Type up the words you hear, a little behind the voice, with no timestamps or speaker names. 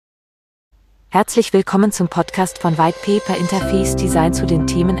Herzlich willkommen zum Podcast von White Paper Interface Design zu den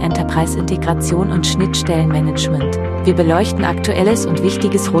Themen Enterprise-Integration und Schnittstellenmanagement. Wir beleuchten Aktuelles und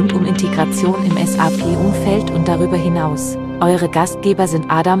Wichtiges rund um Integration im SAP-Umfeld und darüber hinaus. Eure Gastgeber sind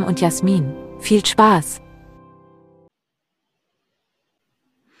Adam und Jasmin. Viel Spaß!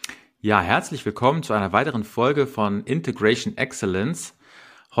 Ja, herzlich willkommen zu einer weiteren Folge von Integration Excellence.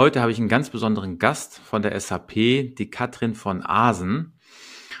 Heute habe ich einen ganz besonderen Gast von der SAP, die Katrin von Aasen.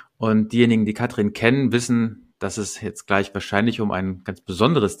 Und diejenigen, die Katrin kennen, wissen, dass es jetzt gleich wahrscheinlich um ein ganz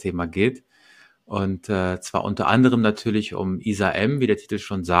besonderes Thema geht. Und zwar unter anderem natürlich um ISAM, wie der Titel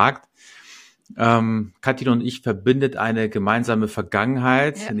schon sagt. Katrin und ich verbindet eine gemeinsame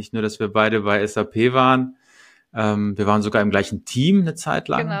Vergangenheit. Ja. Nicht nur, dass wir beide bei SAP waren. Wir waren sogar im gleichen Team eine Zeit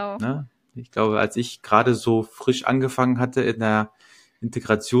lang. Genau. Ne? Ich glaube, als ich gerade so frisch angefangen hatte in der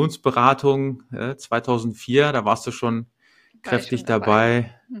Integrationsberatung 2004, da warst du schon kräftig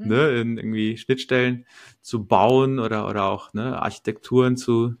dabei, ne, in irgendwie Schnittstellen zu bauen oder auch Architekturen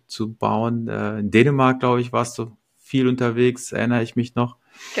zu bauen. In Dänemark, glaube ich, warst du viel unterwegs, erinnere ich mich noch.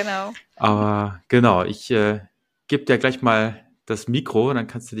 Genau. Aber genau, ich gebe dir gleich mal das Mikro und dann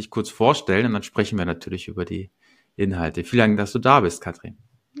kannst du dich kurz vorstellen und dann sprechen wir natürlich über die Inhalte. Vielen Dank, dass du da bist, Katrin.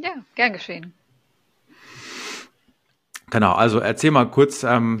 Ja, gern geschehen. Genau, also erzähl mal kurz,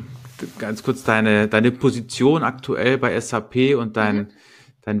 ganz kurz deine Position aktuell bei SAP und dein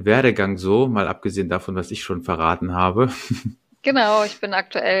Werdegang so, mal abgesehen davon, was ich schon verraten habe. Genau, ich bin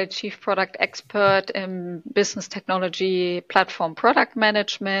aktuell Chief Product Expert im Business Technology Platform Product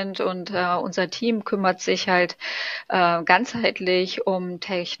Management und unser Team kümmert sich halt ganzheitlich um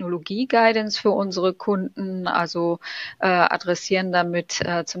Technologie-Guidance für unsere Kunden, also adressieren damit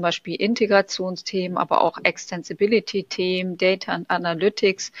zum Beispiel Integrationsthemen, aber auch Extensibility-Themen, Data and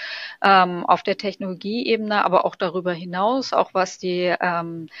Analytics auf der Technologieebene, aber auch darüber hinaus, auch was die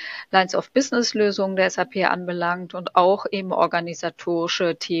Lines of Business-Lösungen der SAP anbelangt und auch eben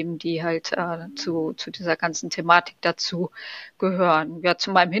organisatorische Themen, die halt zu dieser ganzen Thematik dazu gehören. Ja,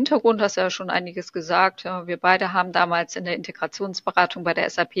 zu meinem Hintergrund hast du ja schon einiges gesagt. Ja, wir beide haben damals in der Integrationsberatung bei der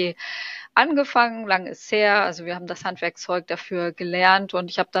SAP angefangen, lang ist her. Also wir haben das Handwerkszeug dafür gelernt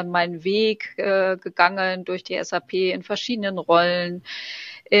und ich habe dann meinen Weg gegangen durch die SAP in verschiedenen Rollen,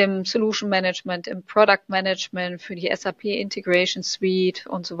 im Solution Management, im Product Management, für die SAP Integration Suite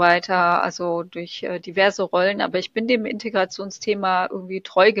und so weiter, also durch diverse Rollen. Aber ich bin dem Integrationsthema irgendwie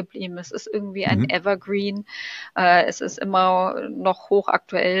treu geblieben. Es ist irgendwie ein Evergreen. Es ist immer noch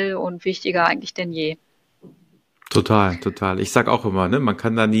hochaktuell und wichtiger eigentlich denn je. Total. Ich sag auch immer, ne, man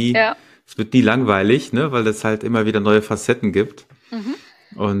kann da nie, es wird nie langweilig, ne, weil es halt immer wieder neue Facetten gibt.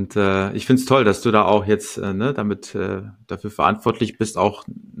 Und ich find's toll, dass du da auch jetzt damit dafür verantwortlich bist, auch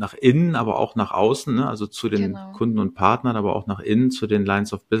nach innen, aber auch nach außen, ne? Also zu den Kunden und Partnern, aber auch nach innen, zu den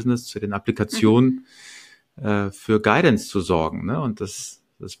Lines of Business, zu den Applikationen für Guidance zu sorgen. Ne? Und das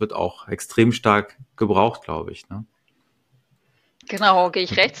wird auch extrem stark gebraucht, glaube ich. Ne? Genau, gehe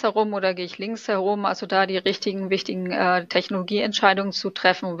ich rechts herum oder gehe ich links herum, also da die richtigen, wichtigen Technologieentscheidungen zu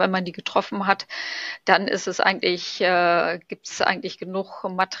treffen. Und wenn man die getroffen hat, dann ist es eigentlich, gibt es eigentlich genug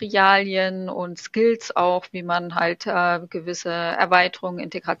Materialien und Skills auch, wie man halt gewisse Erweiterungen,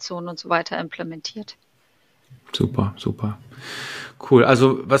 Integrationen und so weiter implementiert. Super. Cool.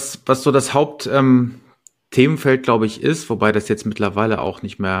 Also was so das Hauptthemenfeld, glaube ich, ist, wobei das jetzt mittlerweile auch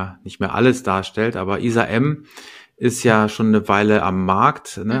nicht mehr alles darstellt, aber ISAM ist ja schon eine Weile am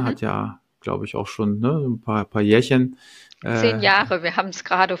Markt, ne? Hat ja, glaube ich, auch schon ein paar Jährchen. 10 Jahre, wir haben es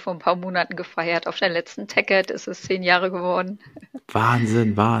gerade vor ein paar Monaten gefeiert. Auf der letzten TechEd ist es 10 Jahre geworden.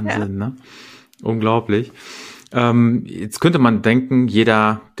 Wahnsinn, ne? Unglaublich. Jetzt könnte man denken,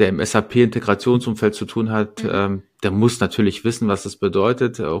 jeder, der im SAP-Integrationsumfeld zu tun hat, der muss natürlich wissen, was das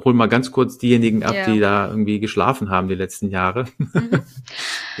bedeutet. Hol mal ganz kurz diejenigen ab, die da irgendwie geschlafen haben die letzten Jahre.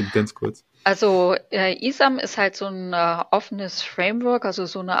 Ganz kurz. Also ISAM ist halt so ein offenes Framework, also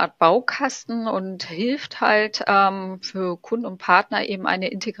so eine Art Baukasten und hilft halt für Kunden und Partner eben eine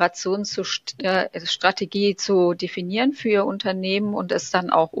Integrationsstrategie zu definieren für ihr Unternehmen und es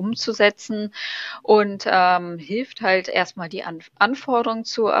dann auch umzusetzen und hilft halt erstmal die Anforderungen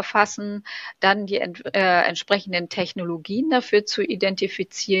zu erfassen, dann die entsprechenden Technologien dafür zu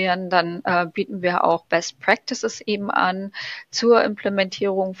identifizieren, dann bieten wir auch Best Practices eben an zur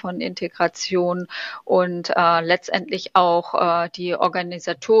Implementierung von Integration Integration und letztendlich auch die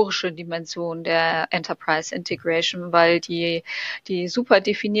organisatorische Dimension der Enterprise Integration, weil die super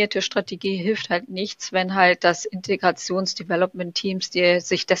definierte Strategie hilft halt nichts, wenn halt das Integrations-Development-Teams, die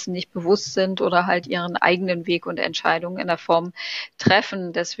sich dessen nicht bewusst sind oder halt ihren eigenen Weg und Entscheidungen in der Form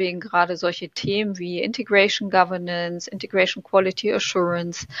treffen. Deswegen gerade solche Themen wie Integration Governance, Integration Quality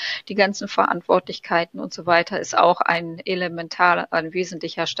Assurance, die ganzen Verantwortlichkeiten und so weiter ist auch ein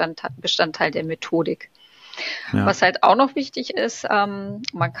wesentlicher Bestandteil der Methodik. Ja. Was halt auch noch wichtig ist,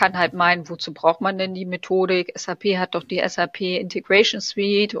 man kann halt meinen, wozu braucht man denn die Methodik? SAP hat doch die SAP Integration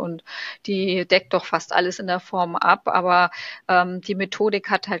Suite und die deckt doch fast alles in der Form ab, aber die Methodik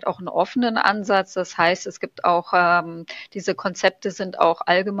hat halt auch einen offenen Ansatz. Das heißt, es gibt auch, diese Konzepte sind auch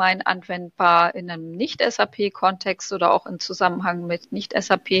allgemein anwendbar in einem Nicht-SAP-Kontext oder auch im Zusammenhang mit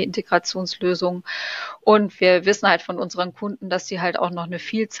Nicht-SAP-Integrationslösungen. Und wir wissen halt von unseren Kunden, dass sie halt auch noch eine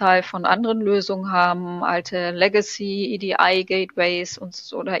Vielzahl von anderen Lösungen haben, alte Legacy, EDI Gateways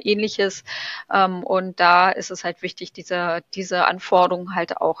oder ähnliches. Und da ist es halt wichtig, diese Anforderungen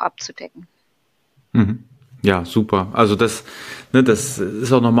halt auch abzudecken. Mhm. Ja, super. Also das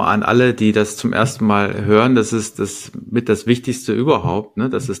ist auch nochmal an alle, die das zum ersten Mal hören. Das ist das Wichtigste überhaupt, ne?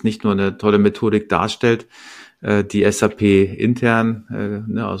 Dass es nicht nur eine tolle Methodik darstellt, die SAP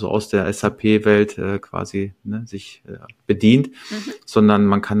intern, also aus der SAP-Welt quasi sich bedient, sondern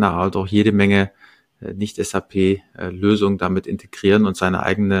man kann da halt auch jede Menge Nicht-SAP-Lösungen damit integrieren und seine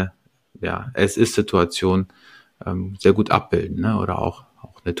eigene As-Ist-Situation sehr gut abbilden, ne? Oder auch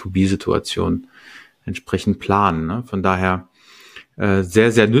eine To-Be-Situation entsprechend planen. Ne? Von daher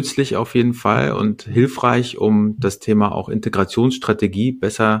sehr, sehr nützlich auf jeden Fall und hilfreich, um das Thema auch Integrationsstrategie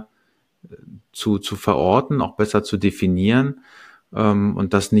besser zu verorten, auch besser zu definieren und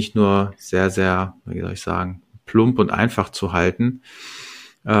das nicht nur sehr, sehr, wie soll ich sagen, plump und einfach zu halten.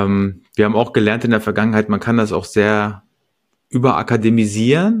 Wir haben auch gelernt in der Vergangenheit, man kann das auch sehr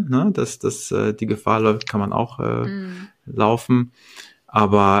überakademisieren, ne? Dass die Gefahr läuft, kann man auch laufen.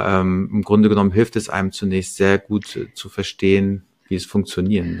 Aber im Grunde genommen hilft es einem zunächst sehr gut zu verstehen, wie es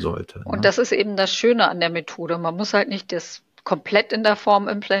funktionieren sollte. Und das ist eben das Schöne an der Methode. Man muss halt nicht das komplett in der Form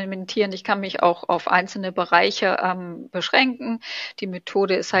implementieren. Ich kann mich auch auf einzelne Bereiche beschränken. Die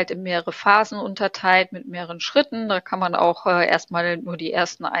Methode ist halt in mehrere Phasen unterteilt mit mehreren Schritten. Da kann man auch erstmal nur die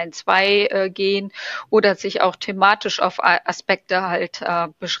ersten 1, 2 gehen oder sich auch thematisch auf Aspekte halt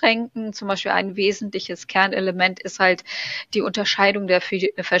beschränken. Zum Beispiel ein wesentliches Kernelement ist halt die Unterscheidung der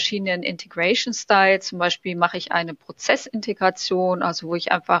verschiedenen Integration Styles. Zum Beispiel mache ich eine Prozessintegration, also wo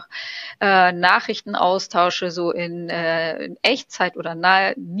ich einfach Nachrichten austausche, so in Echtzeit oder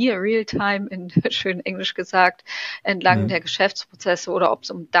near real-time, in schön Englisch gesagt, entlang der Geschäftsprozesse oder ob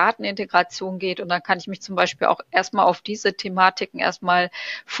es um Datenintegration geht. Und dann kann ich mich zum Beispiel auch erstmal auf diese Thematiken erstmal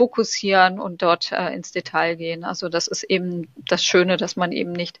fokussieren und dort ins Detail gehen. Also das ist eben das Schöne, dass man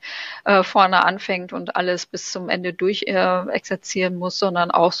eben nicht vorne anfängt und alles bis zum Ende durch exerzieren muss,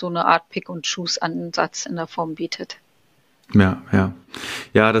 sondern auch so eine Art Pick-and-Choose-Ansatz in der Form bietet.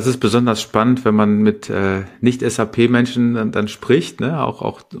 Ja, das ist besonders spannend, wenn man mit Nicht-SAP-Menschen dann spricht, ne?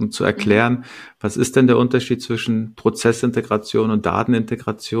 Auch um zu erklären, was ist denn der Unterschied zwischen Prozessintegration und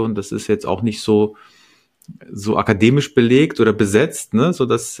Datenintegration. Das ist jetzt auch nicht so akademisch belegt oder besetzt, ne? So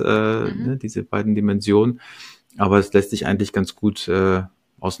dass diese beiden Dimensionen, aber es lässt sich eigentlich ganz gut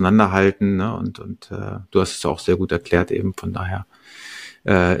auseinanderhalten, ne? Und du hast es auch sehr gut erklärt eben, von daher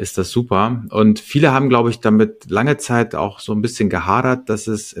ist das super. Und viele haben, glaube ich, damit lange Zeit auch so ein bisschen gehadert, dass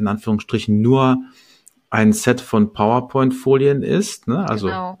es in Anführungsstrichen nur ein Set von PowerPoint-Folien ist, ne? Also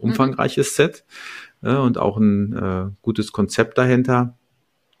umfangreiches Set und auch ein gutes Konzept dahinter.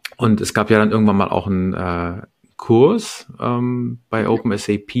 Und es gab ja dann irgendwann mal auch einen Kurs bei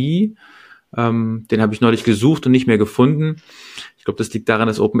OpenSAP. Den habe ich neulich gesucht und nicht mehr gefunden. Ich glaube, das liegt daran,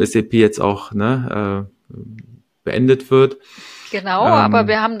 dass OpenSAP jetzt auch beendet wird. Genau, aber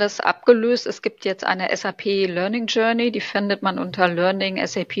wir haben das abgelöst. Es gibt jetzt eine SAP Learning Journey, die findet man unter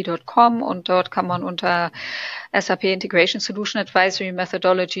learningsap.com und dort kann man unter SAP Integration Solution Advisory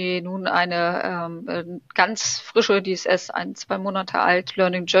Methodology nun eine ganz frische, die ist erst 1-2 Monate alt,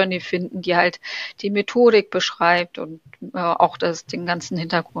 Learning Journey finden, die halt die Methodik beschreibt und auch den ganzen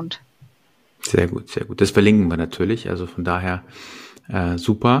Hintergrund. Sehr gut, sehr gut. Das verlinken wir natürlich, also von daher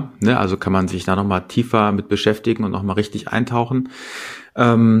super, ne? Also kann man sich da nochmal tiefer mit beschäftigen und nochmal richtig eintauchen.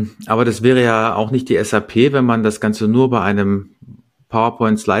 Aber das wäre ja auch nicht die SAP, wenn man das Ganze nur bei einem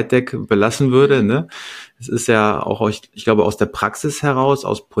PowerPoint-Slide-Deck belassen würde, ne? Es ist ja auch, ich glaube, aus der Praxis heraus,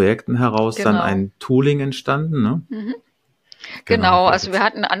 aus Projekten heraus dann ein Tooling entstanden, ne? Genau, also wir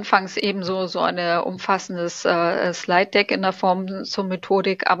hatten anfangs eben so eine umfassendes Slide-Deck in der Form zur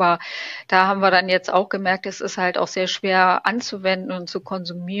Methodik, aber da haben wir dann jetzt auch gemerkt, es ist halt auch sehr schwer anzuwenden und zu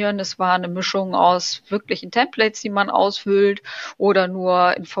konsumieren. Es war eine Mischung aus wirklichen Templates, die man ausfüllt oder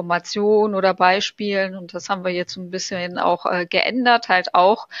nur Informationen oder Beispielen, und das haben wir jetzt so ein bisschen auch geändert, halt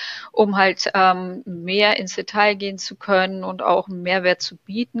auch, um halt mehr ins Detail gehen zu können und auch einen Mehrwert zu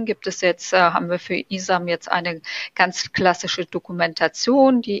bieten. Haben wir für ISAM jetzt eine ganz klassische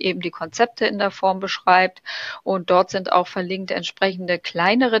Dokumentation, die eben die Konzepte in der Form beschreibt. Und dort sind auch verlinkt entsprechende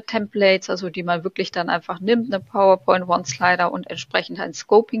kleinere Templates, also die man wirklich dann einfach nimmt, eine PowerPoint, One-Slider, und entsprechend ein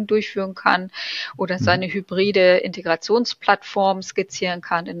Scoping durchführen kann oder seine hybride Integrationsplattform skizzieren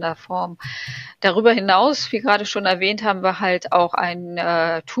kann in der Form. Darüber hinaus, wie gerade schon erwähnt, haben wir halt auch einen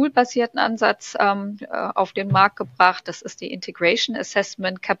toolbasierten Ansatz auf den Markt gebracht. Das ist die Integration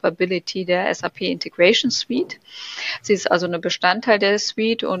Assessment Capability der SAP Integration Suite. Sie ist also ein Bestandteil der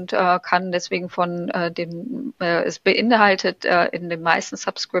Suite und kann deswegen es beinhaltet in den meisten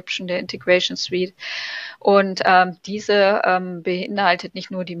Subscription der Integration Suite. Und diese beinhaltet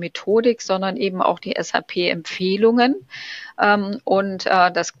nicht nur die Methodik, sondern eben auch die SAP-Empfehlungen. Und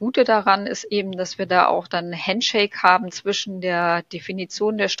das Gute daran ist eben, dass wir da auch dann einen Handshake haben zwischen der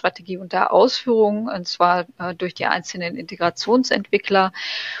Definition der Strategie und der Ausführung, und zwar durch die einzelnen Integrationsentwickler.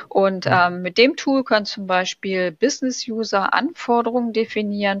 Und mit dem Tool können zum Beispiel Business-User Anforderungen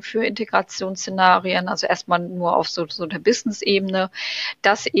definieren für Integrationsszenarien, also erstmal nur auf so der Business-Ebene,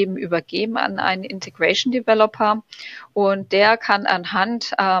 das eben übergeben an einen Integration Developer, und der kann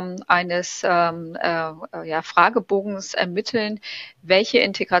anhand eines Fragebogens ermitteln, welche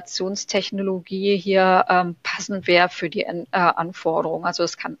Integrationstechnologie hier passend wäre für die Anforderung. Also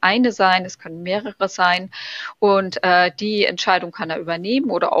es kann eine sein, es können mehrere sein, und die Entscheidung kann er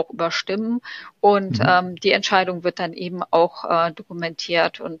übernehmen oder auch überstimmen, und die Entscheidung wird dann eben auch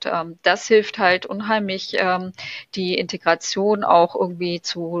dokumentiert, und das hilft halt unheimlich, die Integration auch irgendwie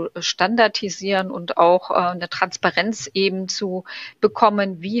zu standardisieren und auch eine Transparenz eben zu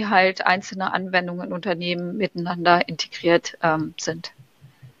bekommen, wie halt einzelne Anwendungen in Unternehmen miteinander integriert sind.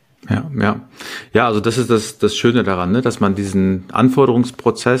 Ja, also das ist das Schöne daran, ne, dass man diesen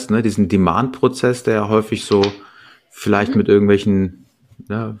Anforderungsprozess, ne, diesen Demand-Prozess, der ja häufig so vielleicht mit irgendwelchen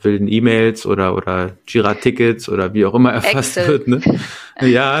wilden E-Mails oder Jira-Tickets oder wie auch immer erfasst wird, ne?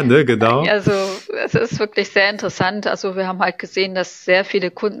 Ja, ne, genau. Also es ist wirklich sehr interessant. Also wir haben halt gesehen, dass sehr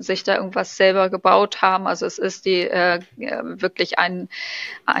viele Kunden sich da irgendwas selber gebaut haben. Also es ist wirklich ein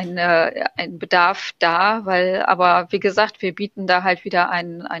Bedarf da, aber wie gesagt, wir bieten da halt wieder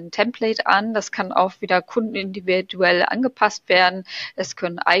ein Template an. Das kann auch wieder kundenindividuell angepasst werden. Es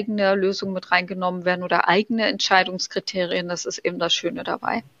können eigene Lösungen mit reingenommen werden oder eigene Entscheidungskriterien. Das ist eben das Schöne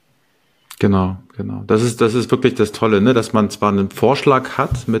dabei. Genau. Das ist wirklich das Tolle, ne, dass man zwar einen Vorschlag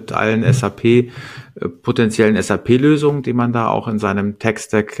hat mit allen potenziellen SAP-Lösungen, die man da auch in seinem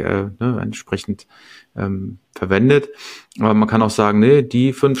Tech-Stack entsprechend verwendet. Aber man kann auch sagen, nee,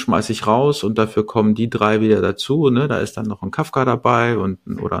 die 5 schmeiße ich raus und dafür kommen die 3 wieder dazu, ne, da ist dann noch ein Kafka dabei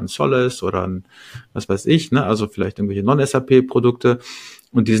oder ein Solace oder ein, was weiß ich, ne, also vielleicht irgendwelche Non-SAP-Produkte,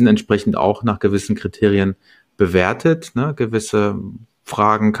 und die sind entsprechend auch nach gewissen Kriterien bewertet, ne, gewisse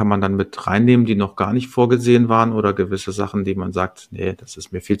Fragen kann man dann mit reinnehmen, die noch gar nicht vorgesehen waren, oder gewisse Sachen, die man sagt, nee, das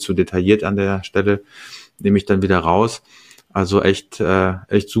ist mir viel zu detailliert an der Stelle, nehme ich dann wieder raus. Also echt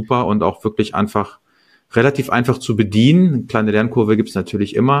super und auch wirklich relativ einfach zu bedienen. Eine kleine Lernkurve gibt's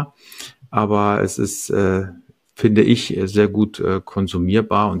natürlich immer, aber es ist, finde ich, sehr gut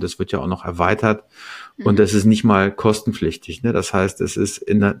konsumierbar, und es wird ja auch noch erweitert, und es ist nicht mal kostenpflichtig, ne? Das heißt, es ist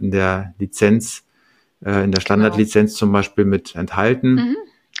in der Lizenz, in der Standardlizenz zum Beispiel mit enthalten.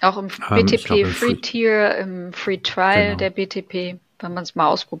 Auch im BTP Free Tier, im Free Trial der BTP, wenn man es mal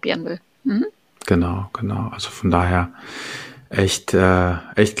ausprobieren will. Genau. Also von daher echt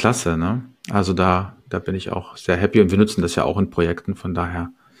klasse, ne? Also da bin ich auch sehr happy, und wir nutzen das ja auch in Projekten, von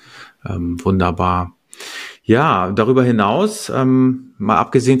daher wunderbar. Ja, darüber hinaus, mal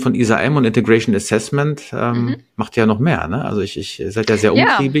abgesehen von ISAM und Integration Assessment, macht ja noch mehr, ne? Also ich seid ja sehr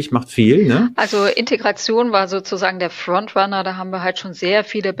umtriebig, macht viel, ne? Also Integration war sozusagen der Frontrunner, da haben wir halt schon sehr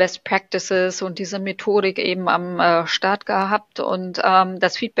viele Best Practices und diese Methodik eben am Start gehabt, und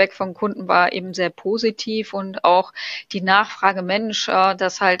das Feedback von Kunden war eben sehr positiv, und auch die Nachfrage, Mensch,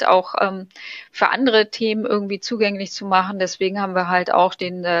 das halt auch für andere Themen irgendwie zugänglich zu machen. Deswegen haben wir halt auch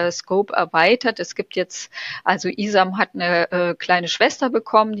den Scope erweitert. Es gibt jetzt, also ISAM hat eine kleine Schwester Schwester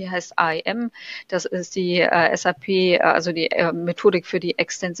bekommen, die heißt AIM. Das ist die SAP, also die Methodik für die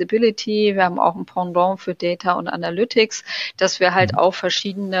Extensibility. Wir haben auch ein Pendant für Data und Analytics, dass wir halt auch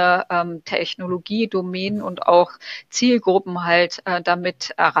verschiedene Technologiedomänen und auch Zielgruppen halt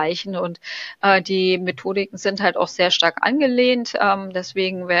damit erreichen. Und die Methodiken sind halt auch sehr stark angelehnt.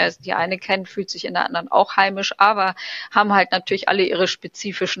 Deswegen, wer die eine kennt, fühlt sich in der anderen auch heimisch, aber haben halt natürlich alle ihre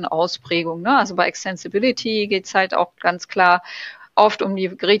spezifischen Ausprägungen. Ne? Also bei Extensibility geht's halt auch ganz klar oft um die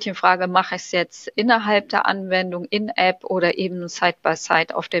Gretchenfrage, mache ich es jetzt innerhalb der Anwendung, in-App oder eben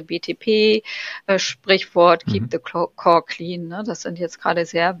Side-by-Side auf der BTP, Sprichwort Keep the Core Clean. Ne? Das sind jetzt gerade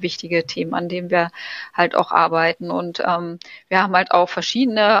sehr wichtige Themen, an denen wir halt auch arbeiten. Und wir haben halt auch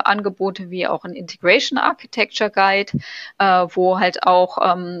verschiedene Angebote, wie auch ein Integration Architecture Guide, wo halt auch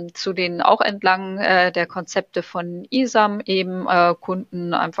zu den auch entlang der Konzepte von ISAM eben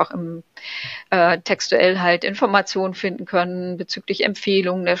Kunden einfach im textuell halt Informationen finden können bezüglich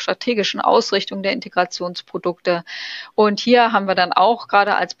Empfehlungen der strategischen Ausrichtung der Integrationsprodukte. Und hier haben wir dann auch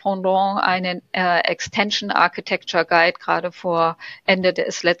gerade als Pendant einen Extension Architecture Guide gerade vor Ende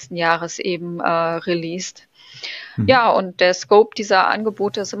des letzten Jahres eben released. Ja, und der Scope dieser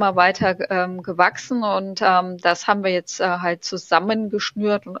Angebote ist immer weiter gewachsen und das haben wir jetzt halt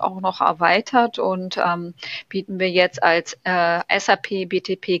zusammengeschnürt und auch noch erweitert und bieten wir jetzt als SAP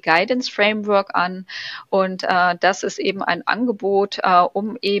BTP Guidance Framework an und das ist eben ein Angebot,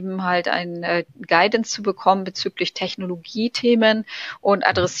 um eben halt ein Guidance zu bekommen bezüglich Technologiethemen und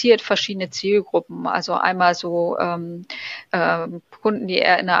adressiert verschiedene Zielgruppen. Also einmal so Kunden, die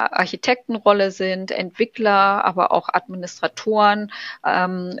eher in einer Architektenrolle sind, Entwickler, aber auch Administratoren.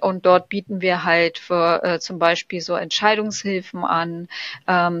 Und dort bieten wir halt für zum Beispiel so Entscheidungshilfen an,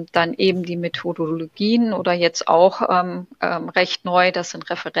 dann eben die Methodologien oder jetzt auch recht neu, das sind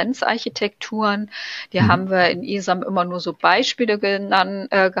Referenzarchitekturen. Die haben wir in ISAM immer nur so Beispiele genannt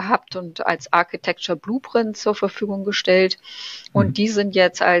gehabt und als Architecture Blueprint zur Verfügung gestellt. Und die sind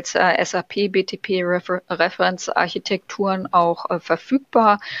jetzt als SAP BTP Referenzarchitekturen auch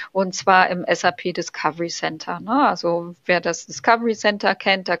verfügbar und zwar im SAP Discovery Center. Ne? Also wer das Discovery Center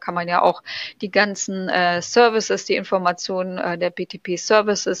kennt, da kann man ja auch die ganzen Services, die Informationen der BTP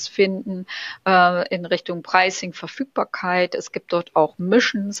Services finden in Richtung Pricing, Verfügbarkeit. Es gibt dort auch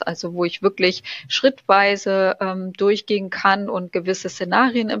Missions, also wo ich wirklich schrittweise durchgehen kann und gewisse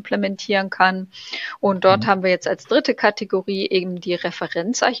Szenarien implementieren kann. Und dort haben wir jetzt als dritte Kategorie eben die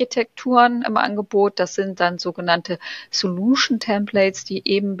Referenzarchitekturen im Angebot. Das sind dann sogenannte Solution Templates, die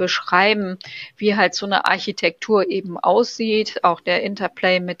eben beschreiben, wie halt so eine Architektur eben aussieht. Auch der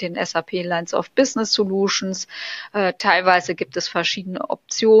Interplay mit den SAP Lines of Business Solutions. Teilweise gibt es verschiedene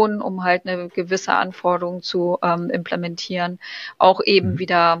Optionen, um halt eine gewisse Anforderung zu implementieren. Auch eben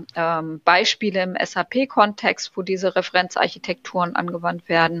wieder Beispiele im SAP-Kontext, wo diese Referenzarchitekturen angewandt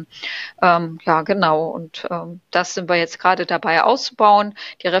werden. Ja, genau. Und das sind wir jetzt gerade dabei auszubauen.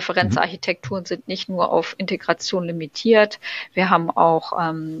 Die Referenzarchitekturen sind nicht nur auf Integration limitiert. Wir haben auch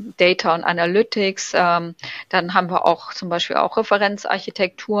Data und Analytics. Dann haben wir auch zum Beispiel auch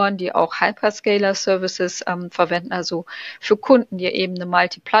Referenzarchitekturen, die auch Hyperscaler-Services verwenden, also für Kunden, die eben eine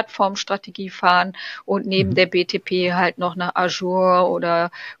Multi-Plattform-Strategie fahren und neben der BTP halt noch eine Azure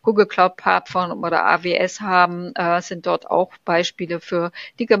oder Google Cloud-Plattform oder AWS haben, sind dort auch Beispiele für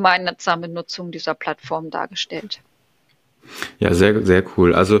die gemeinsame Nutzung dieser Plattform dargestellt. Ja, sehr, sehr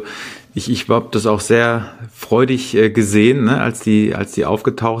cool. Also ich habe das auch sehr freudig gesehen, ne, als die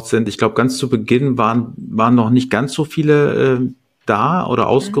aufgetaucht sind. Ich glaube, ganz zu Beginn waren noch nicht ganz so viele da oder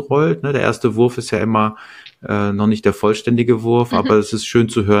ausgerollt. Ne? Der erste Wurf ist ja immer noch nicht der vollständige Wurf, aber es ist schön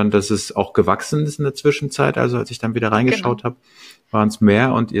zu hören, dass es auch gewachsen ist in der Zwischenzeit. Also als ich dann wieder reingeschaut habe, waren es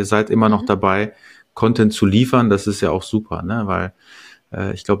mehr und ihr seid immer noch dabei, Content zu liefern. Das ist ja auch super, ne? Weil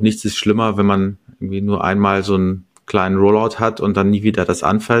ich glaube, nichts ist schlimmer, wenn man irgendwie nur einmal so einen kleinen Rollout hat und dann nie wieder das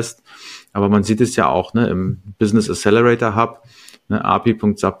anfasst. Aber man sieht es ja auch, ne, im Business Accelerator Hub, ne,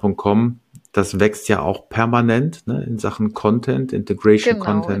 api.sap.com, das wächst ja auch permanent, ne, in Sachen Content, Integration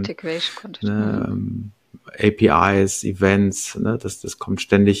Content, ne, APIs, Events, ne, das kommt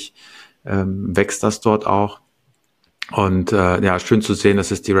ständig, wächst das dort auch. Und ja, schön zu sehen,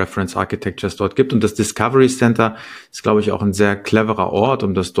 dass es die Reference Architectures dort gibt. Und das Discovery Center ist, glaube ich, auch ein sehr cleverer Ort,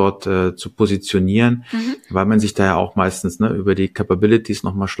 um das dort zu positionieren, weil man sich da ja auch meistens über die Capabilities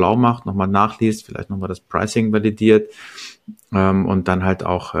nochmal schlau macht, nochmal nachliest, vielleicht nochmal das Pricing validiert und dann halt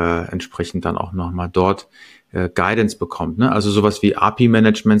auch entsprechend dann auch nochmal dort Guidance bekommt. Ne? Also sowas wie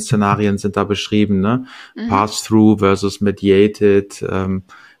API-Management-Szenarien sind da beschrieben, ne? Pass-Through versus Mediated,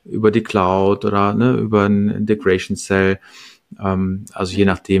 über die Cloud oder über ein Integration Cell, also je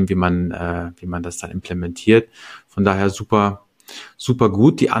nachdem, wie man das dann implementiert. Von daher super super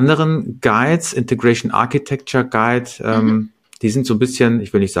gut. Die anderen Guides, Integration Architecture Guide, die sind so ein bisschen,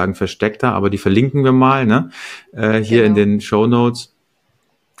 ich will nicht sagen versteckter, aber die verlinken wir mal, ne? Hier in den Shownotes.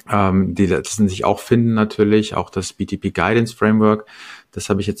 Die lassen sich auch finden natürlich, auch das BTP Guidance Framework. Das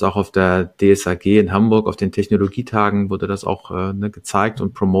habe ich jetzt auch auf der DSAG in Hamburg, auf den Technologietagen wurde das auch gezeigt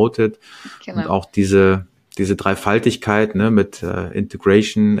und promoted. Genau. Und auch diese Dreifaltigkeit, ne, mit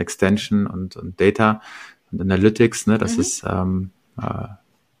Integration, Extension und Data und Analytics, ne, das ist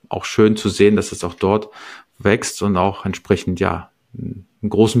auch schön zu sehen, dass es auch dort wächst und auch entsprechend einen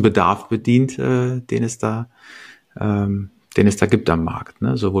großen Bedarf bedient, den es da gibt am Markt,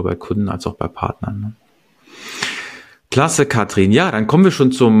 ne, sowohl bei Kunden als auch bei Partnern. Ne. Klasse, Katrin. Ja, dann kommen wir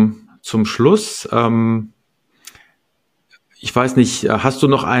schon zum Schluss. Ich weiß nicht, hast du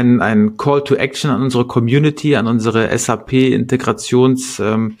noch einen Call to Action an unsere Community, an unsere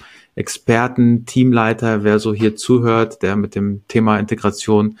SAP-Integrations-Experten, Teamleiter, wer so hier zuhört, der mit dem Thema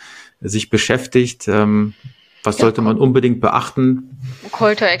Integration sich beschäftigt? Was sollte man unbedingt beachten?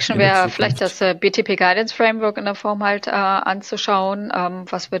 Call to Action wäre vielleicht das BTP Guidance Framework in der Form halt anzuschauen,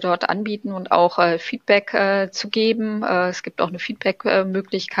 was wir dort anbieten und auch Feedback zu geben. Es gibt auch eine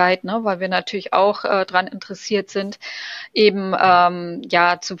Feedback-Möglichkeit, ne, weil wir natürlich auch dran interessiert sind, eben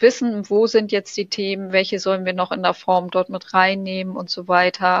zu wissen, wo sind jetzt die Themen, welche sollen wir noch in der Form dort mit reinnehmen und so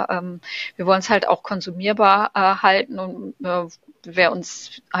weiter. Wir wollen es halt auch konsumierbar halten und wäre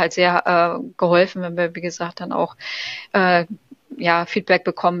uns halt sehr geholfen, wenn wir, wie gesagt, dann auch Feedback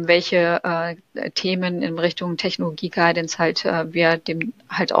bekommen, welche Themen in Richtung Technologie-Guidance halt wir dem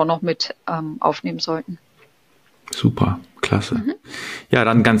halt auch noch mit aufnehmen sollten. Super, klasse. Ja,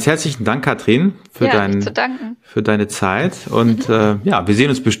 dann ganz herzlichen Dank, Katrin, für deine Zeit. Und wir sehen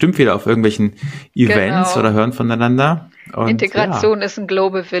uns bestimmt wieder auf irgendwelchen Events oder hören voneinander. Und, Integration ist ein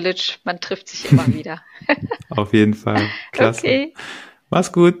Global Village. Man trifft sich immer wieder. Auf jeden Fall. Klasse. Okay.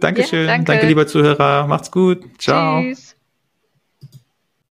 Mach's gut. Dankeschön. Ja, danke. Danke, lieber Zuhörer. Macht's gut. Ciao. Tschüss.